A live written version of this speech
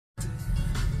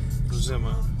друзья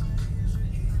мои,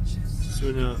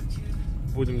 сегодня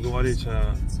будем говорить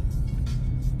о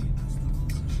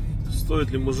стоит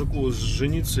ли мужику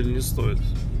жениться или не стоит.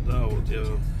 Да, вот я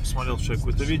посмотрел вчера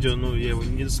какое-то видео, но я его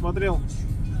не досмотрел.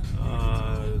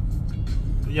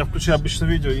 Я включаю обычно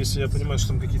видео, если я понимаю, что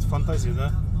там какие-то фантазии,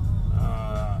 да.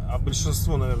 А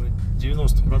большинство, наверное,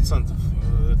 90%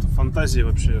 это фантазии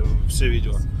вообще, все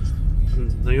видео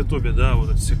на ютубе, да,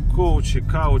 вот эти все коучи,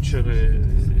 каучеры,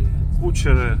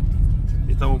 кучеры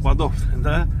и тому подобное,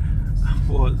 да,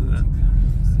 вот,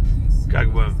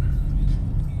 как бы,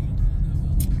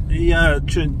 и я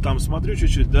что-нибудь там смотрю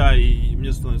чуть-чуть, да, и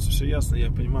мне становится все ясно,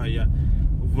 я понимаю, я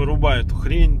вырубаю эту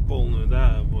хрень полную,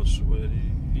 да, вот, чтобы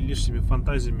лишними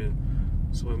фантазиями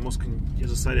свой мозг не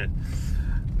засорять.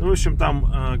 Ну, в общем, там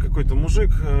какой-то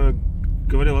мужик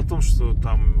говорил о том, что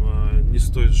там не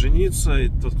стоит жениться, и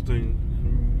тот, кто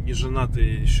не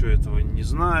женатый, еще этого не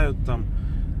знают, там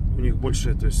у них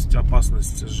больше, то есть,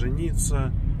 опасность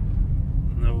жениться,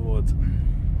 вот.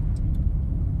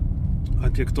 А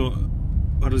те, кто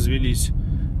развелись,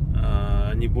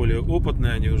 они более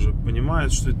опытные, они уже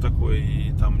понимают, что это такое,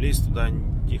 и там лезть туда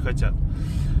не хотят.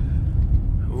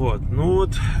 Вот, ну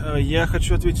вот, я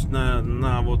хочу ответить на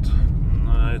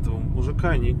этого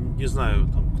мужика, не знаю,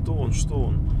 там, кто он, что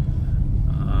он,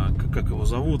 как его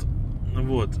зовут.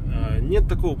 Вот, нет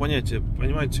такого понятия,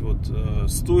 понимаете, вот,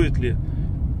 стоит ли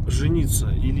жениться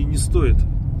или не стоит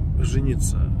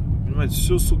жениться. Понимаете,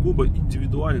 все сугубо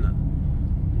индивидуально.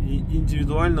 И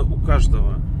индивидуально у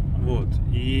каждого. Вот,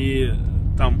 и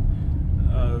там,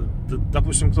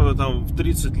 допустим, кто-то там в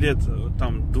 30 лет,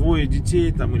 там, 2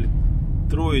 детей, там, или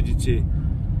 3 детей,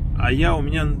 а у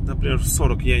меня, например, в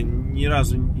 40 я ни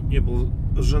разу не был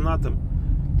женатым,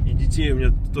 и детей у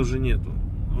меня тоже нету.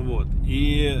 Вот.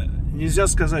 И нельзя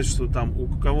сказать, что там у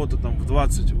кого-то там в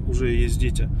 20 уже есть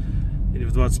дети, или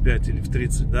в 25, или в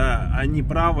 30, да, они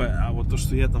правы, а вот то,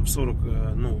 что я там в 40,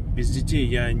 ну, без детей,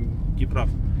 я не прав.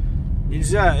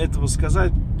 Нельзя этого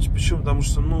сказать. Почему? Потому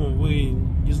что, ну, вы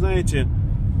не знаете,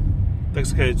 так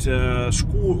сказать,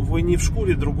 вы не в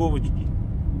шкуре другого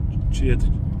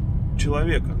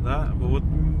человека, да, вот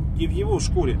не в его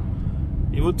шкуре.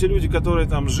 И вот те люди, которые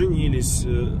там женились,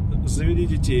 завели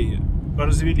детей,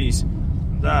 развелись,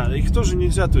 да, их тоже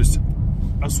нельзя, то есть,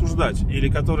 осуждать. Или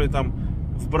которые там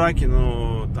в браке,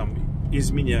 но там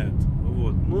изменяют.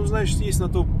 Вот. Ну, значит, есть на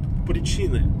то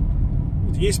причины.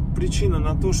 Вот есть причина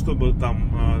на то, чтобы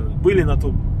там были на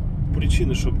то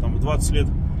причины, чтобы там в 20 лет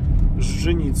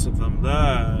жениться, там,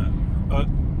 да,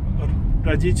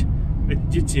 родить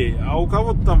детей. А у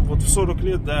кого-то там вот в 40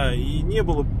 лет, да, и не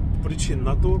было причин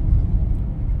на то,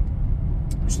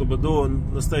 чтобы до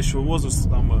настоящего возраста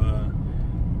там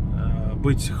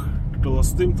быть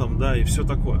холостым, там, да, и все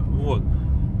такое. Вот.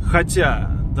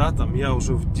 Хотя, да, там я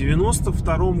уже в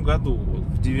 92-м году, вот,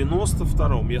 в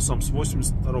 92-м, я сам с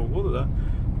 82-го года, да,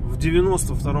 в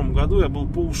 92-м году я был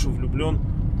по уши влюблен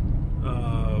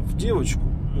в девочку.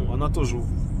 Ну, она тоже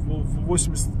в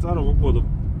 82-го года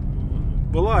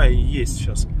была и есть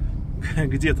сейчас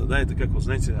где-то, да, это как, вы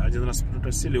знаете, один раз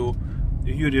спросили у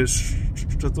Юрия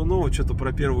Шатунова что-то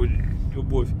про первую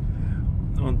любовь.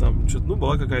 Он там что-то, ну,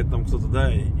 была какая-то там кто-то,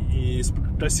 да, и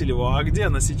спросили его, а где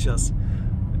она сейчас?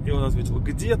 И он ответил,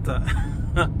 где-то.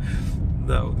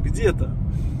 Да, вот где-то.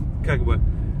 Как бы,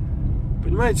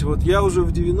 понимаете, вот я уже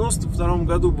в 92-м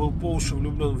году был по уши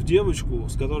влюблен в девочку,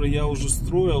 с которой я уже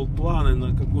строил планы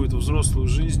на какую-то взрослую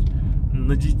жизнь,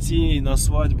 на детей, на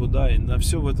свадьбу, да, и на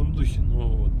все в этом духе.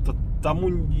 Но тому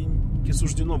не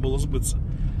суждено было сбыться.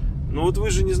 Но вот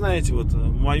вы же не знаете вот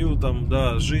мою там,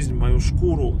 да, жизнь, мою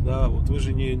шкуру, да, вот вы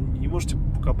же не можете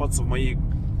покопаться в моей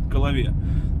голове.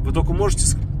 Вы только можете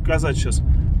сказать сейчас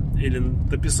или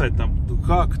написать там,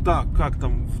 как так, как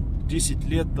там в 10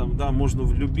 лет там, да, можно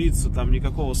влюбиться, там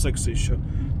никакого секса еще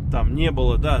там не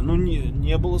было, да, ну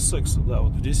не было секса, да,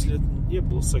 вот в 10 лет не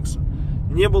было секса.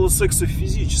 Не было секса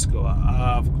физического,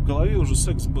 а в голове уже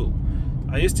секс был.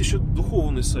 А есть еще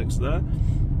духовный секс, да,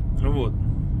 вот.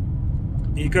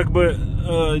 И как бы,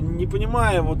 не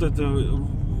понимая вот это,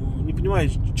 не понимая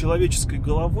человеческой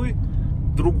головы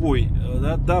другой,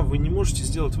 да, вы не можете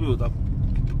сделать вывод, а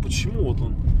почему вот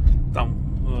он там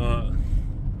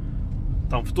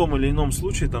в том или ином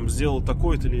случае там сделал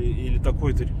такое-то или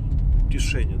такое-то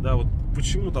решение, да, вот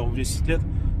почему там в 10 лет,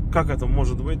 как это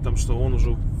может быть, там, что он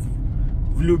уже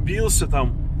влюбился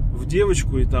там в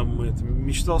девочку и там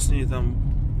мечтал с ней там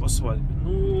по свадьбе.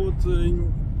 Ну вот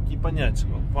не понять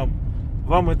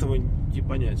вам этого не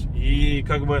понять. И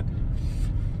как бы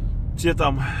те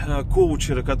там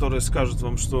коучеры, которые скажут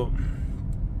вам, что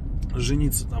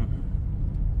жениться там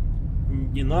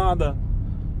не надо,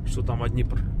 что там одни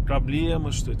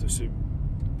проблемы, что это все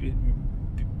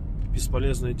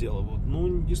бесполезное дело. Вот. Ну,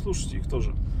 не слушайте их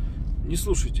тоже. Не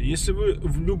слушайте. Если вы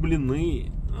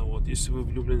влюблены, вот, если вы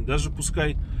влюблены, даже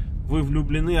пускай вы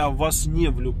влюблены, а в вас не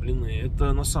влюблены,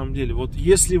 это на самом деле, вот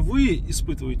если вы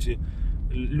испытываете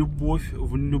любовь,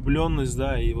 влюбленность,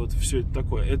 да, и вот все это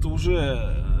такое, это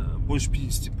уже больше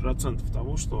 50%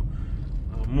 того, что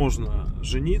можно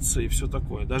жениться и все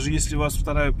такое. Даже если вас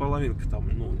вторая половинка там,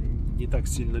 ну, не так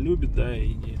сильно любит, да,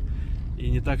 и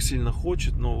не так сильно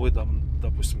хочет, но вы там,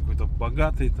 допустим, какой-то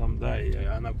богатый там, да, и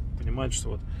она понимает, что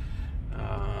вот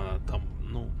там,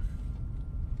 ну,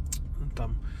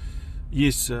 там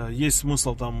есть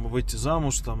смысл там выйти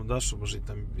замуж, там, да, чтобы жить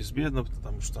там безбедно,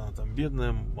 потому что она там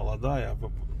бедная, молодая,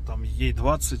 там ей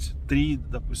 23,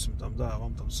 допустим, там, да, а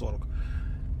вам там 40.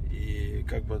 И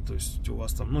как бы, то есть у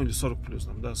вас там, ну, или 40 плюс,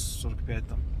 там, да, 45,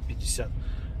 там, 50.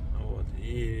 Вот.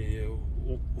 И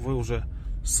вы уже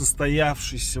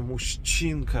состоявшийся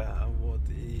мужчинка, вот,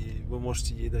 и вы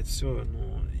можете ей дать все,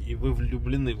 ну, и вы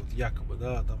влюблены, вот, якобы,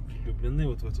 да, там, влюблены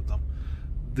вот в эту там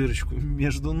дырочку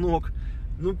между ног.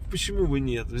 Ну, почему бы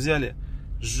нет? Взяли,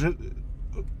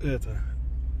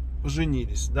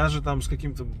 женились, даже там с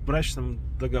каким-то брачным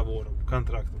договором,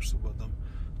 контрактом, чтобы там,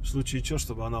 в случае чего,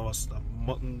 чтобы она вас там,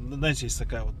 знаете, есть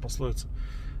такая вот пословица: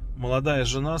 молодая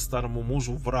жена старому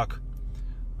мужу враг.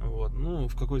 Вот, ну,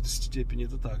 в какой-то степени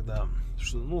это так, да,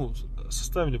 что, ну,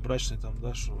 составили брачный там,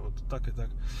 да, что вот так и так.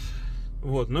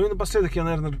 Вот, ну и напоследок я,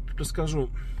 наверное, расскажу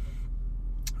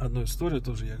одну историю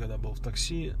тоже. Я когда был в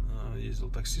такси, ездил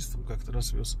таксистом, как-то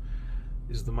раз вез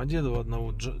из Домодедова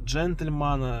одного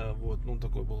джентльмена, вот, ну,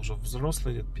 такой был уже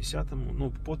взрослый, где-то 50 ему,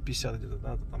 ну, под 50 где-то,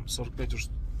 да, там 45 уже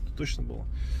точно было.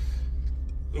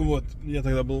 Вот, я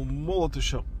тогда был молод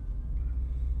еще.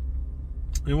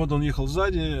 И вот он ехал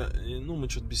сзади, и, ну, мы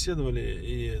что-то беседовали,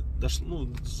 и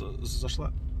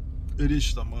зашла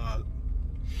речь там о,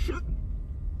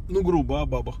 ну, грубо, о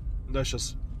бабах. Да,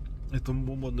 сейчас это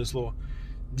модное слово.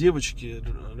 Девочки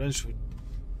раньше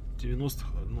в 90-х,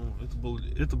 ну,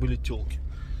 это были тёлки.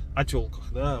 О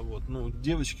тёлках, да, вот, ну,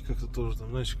 девочки как-то тоже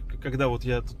там, знаешь, когда вот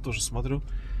я тут тоже смотрю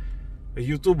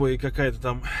Ютуба, и какая-то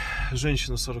там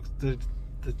женщина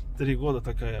 43 года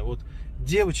такая, вот,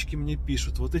 девочки мне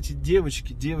пишут, вот эти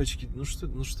девочки, ну что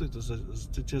это за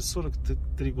тебе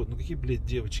 43 года, ну какие, блядь,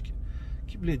 девочки,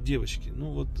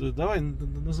 ну вот давай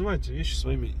называйте вещи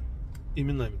своими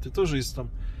именами. Ты тоже из там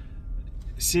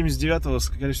 79-го,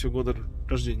 скорее всего, года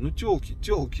рождения. Ну, тёлки,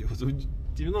 вот в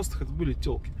 90-х это были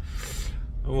тёлки.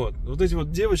 Вот эти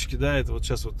вот девочки, да, это вот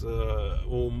сейчас вот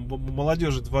у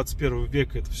молодежи 21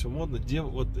 века это все модно.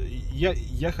 Вот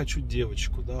я хочу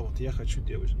девочку, да, вот я хочу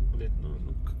девочку. Ну, блядь, ну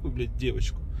какую, блядь,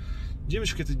 девочку?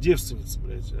 Девочка — это девственница,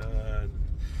 блядь.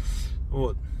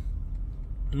 Вот.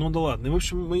 Ну да ладно. И, в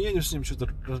общем, мы едем с ним, что-то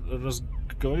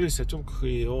разговаривались о тёлках,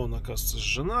 и он, оказывается,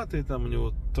 женатый, там у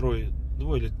него двое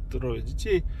или трое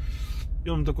детей. И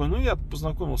он такой, ну, я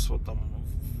познакомился вот там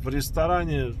в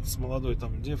ресторане с молодой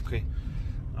там девкой.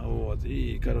 Вот,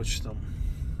 и, короче, там,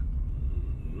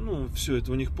 ну, все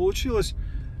это у них получилось,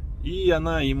 и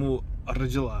она ему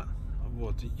родила.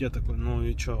 Вот, и я такой, ну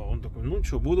и что? Он такой, ну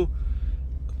что, буду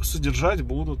содержать,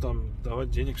 буду там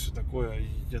давать денег, все такое. И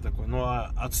я такой, ну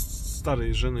а от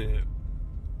старой жены,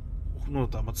 ну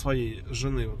там от своей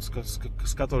жены, вот,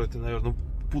 с которой ты, наверное,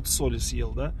 пуд соли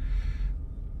съел, да,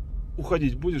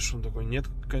 уходить будешь? Он такой, нет,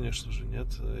 конечно же,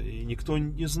 нет. И никто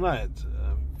не знает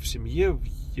в семье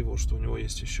его, что у него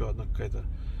есть еще одна какая-то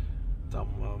там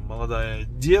молодая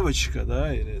девочка,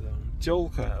 да, или там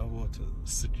тёлка, вот,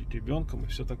 с ребенком и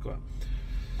все такое.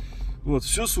 Вот,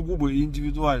 все сугубо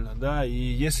индивидуально, да, и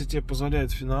если тебе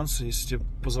позволяют финансы, если тебе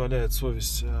позволяет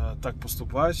совесть так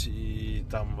поступать, и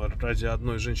там ради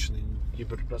одной женщины не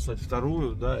бросать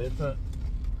вторую, да, это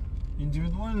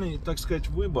индивидуальный, так сказать,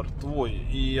 выбор твой,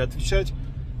 и отвечать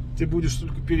ты будешь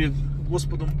только перед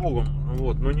Господом Богом,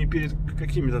 вот, но не перед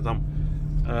какими-то там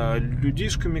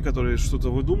людишками, которые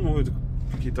что-то выдумывают,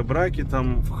 какие-то браки,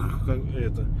 там,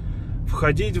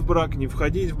 входить в брак, не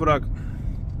входить в брак,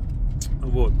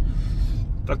 вот.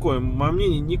 Такое мое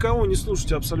мнение. Никого не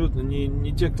слушайте абсолютно,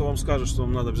 не те, кто вам скажет, что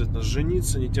вам надо обязательно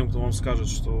жениться, не тем, кто вам скажет,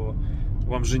 что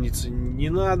вам жениться не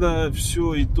надо,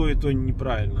 все и то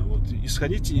неправильно. Вот,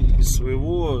 исходите из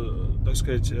своего, так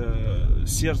сказать,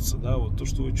 сердца, да, вот то,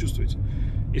 что вы чувствуете.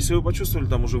 Если вы почувствовали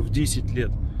там уже в 10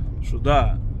 лет, что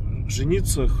да,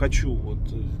 жениться хочу, вот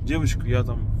девочку, я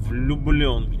там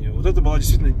влюблен в нее. Вот это была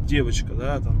действительно девочка,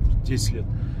 да, там 10 лет.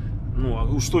 Ну, а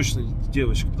уж точно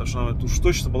девочка, потому что она уж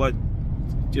точно была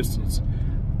девственница.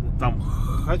 Там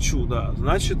хочу, да,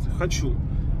 значит хочу.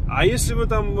 А если вы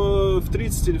там в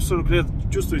 30 или в 40 лет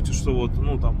чувствуете, что вот,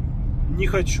 ну там, не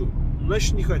хочу,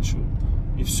 значит не хочу.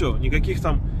 И все, никаких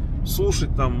там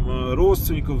слушать там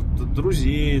родственников,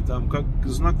 друзей, там, как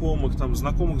знакомых, там,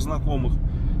 знакомых,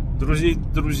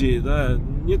 друзей, да,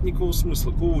 нет никакого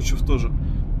смысла, коучев тоже.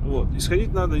 Вот.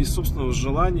 Исходить надо из собственного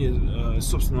желания, из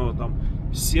собственного там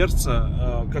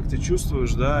сердца, как ты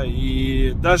чувствуешь, да,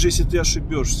 и даже если ты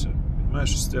ошибешься,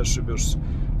 понимаешь, если ты ошибешься,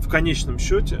 в конечном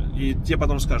счете, и тебе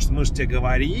потом скажут, мы же тебе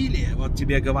говорили, вот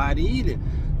тебе говорили,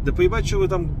 да поебать, что вы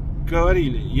там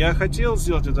говорили, я хотел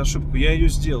сделать эту ошибку, я ее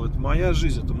сделал, это моя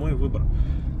жизнь, это мой выбор.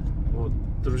 Вот,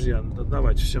 друзья,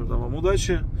 давайте, всем вам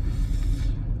удачи.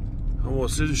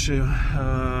 Вот, следующее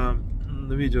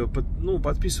видео, ну,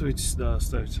 подписывайтесь, да,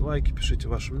 ставьте лайки, пишите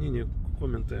ваше мнение,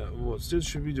 комменты. Вот, в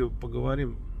следующем видео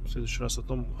поговорим в следующий раз о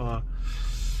том,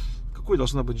 какой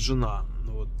должна быть жена,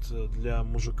 вот, для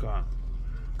мужика.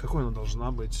 Какой она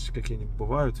должна быть, какие они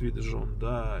бывают виды жен,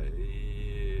 да,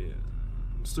 и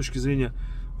с точки зрения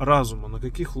разума, на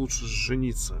каких лучше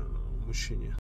жениться мужчине.